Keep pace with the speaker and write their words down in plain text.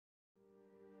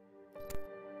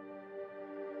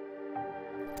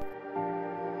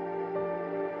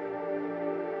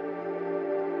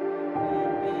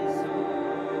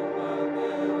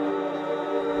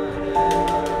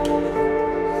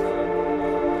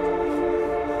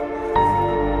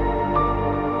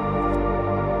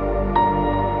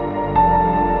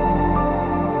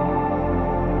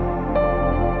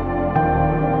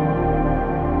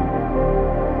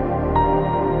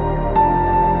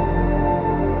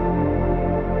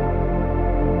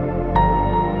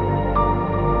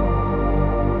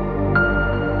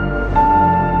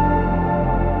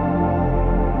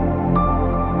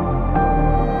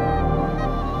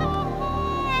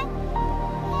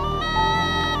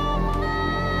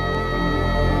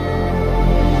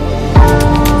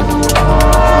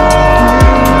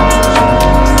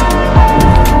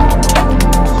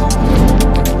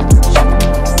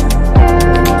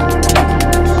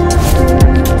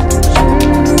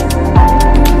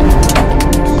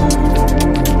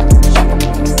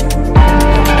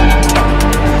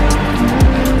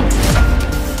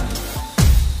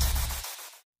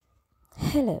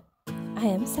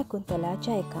Sakunthala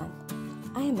Jayakanth.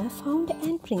 I am a founder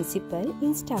and principal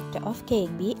instructor of Cake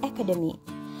Bee Academy.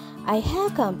 I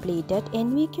have completed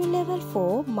NVQ Level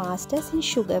 4 Masters in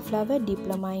Sugar Flour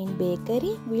Diploma in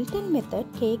Bakery, Wilton Method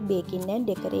Cake Baking and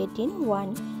Decorating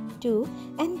 1, 2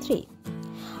 and 3.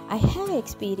 I have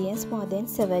experienced more than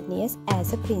 7 years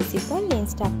as a principal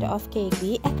instructor of Cake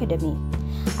Bee Academy.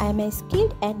 I am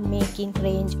skilled at making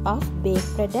range of baked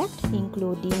products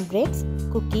including breads,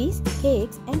 cookies,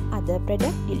 cakes and other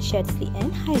products deliciously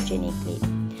and hygienically.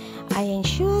 I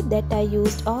ensure that I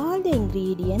used all the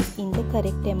ingredients in the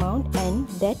correct amount and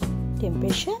that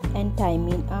temperature and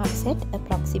timing are set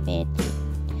approximately.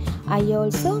 I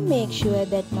also make sure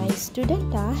that my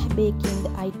students are baking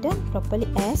the item properly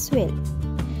as well.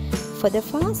 For the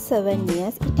past 7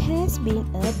 years, it has been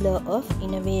a blur of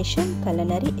innovation,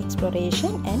 culinary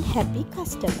exploration and happy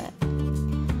customer.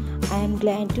 I am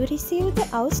glad to receive the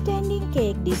Outstanding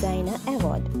Cake Designer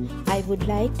Award. I would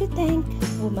like to thank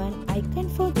Woman Icon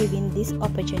for giving this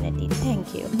opportunity.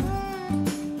 Thank you.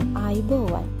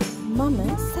 ආයුබෝවන්. මම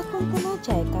සකුන්තලා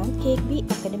ජයකාන්ත් Cake Bee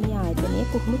Academy ආයතනයේ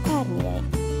පුහුණු කාර්මිකයි.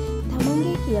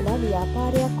 තමන්ගේ කියලා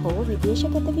ව්‍යාපාරයක් හෝ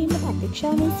විදේශගත වීමට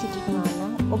අපේක්ෂාවෙන් සිටිනවා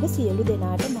නම් ඔබ සියලු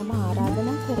දෙනාට මම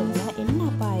ආරාධනා කරනවා එන්න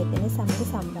අප ආයතනය සමග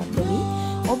සම්බන්ධ වී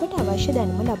ඔබට අවශ්‍ය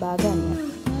දැනුම ලබා ගන්න.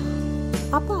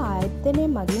 අප ආයතනය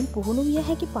මගින් පුහුණු විය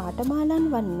හැකි පාඨමාලාන්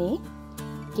වන්නේ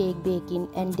cake baking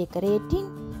and decorating,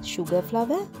 sugar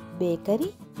flour, bakery,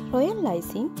 royal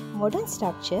icing, modern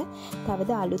structure,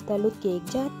 තවද අලුත් කේක්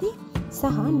ಜಾති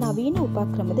සහ නවීන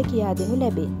උපක්‍රමද කියා දෙනු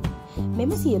ලැබේ.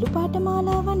 මෙම සියලු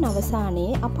පාඨමාලාවන්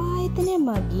අවසානයේ අප ආයතනය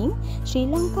මගින් ශ්‍රී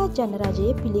ලංකා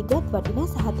ජනරජයේ පිළිගත් වටිනා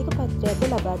සහතික පත්‍රයක්ද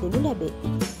ලබා දෙනු ලැබේ.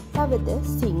 තවද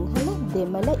සිංහල,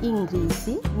 දෙමළ,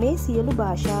 ඉංග්‍රීසි මේ සියලු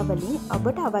භාෂාවලින්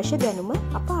ඔබට අවශ්‍ය දැනුම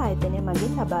අප ආයතනය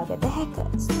මගින් ලබාගත හැක.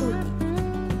 ස්තුතියි.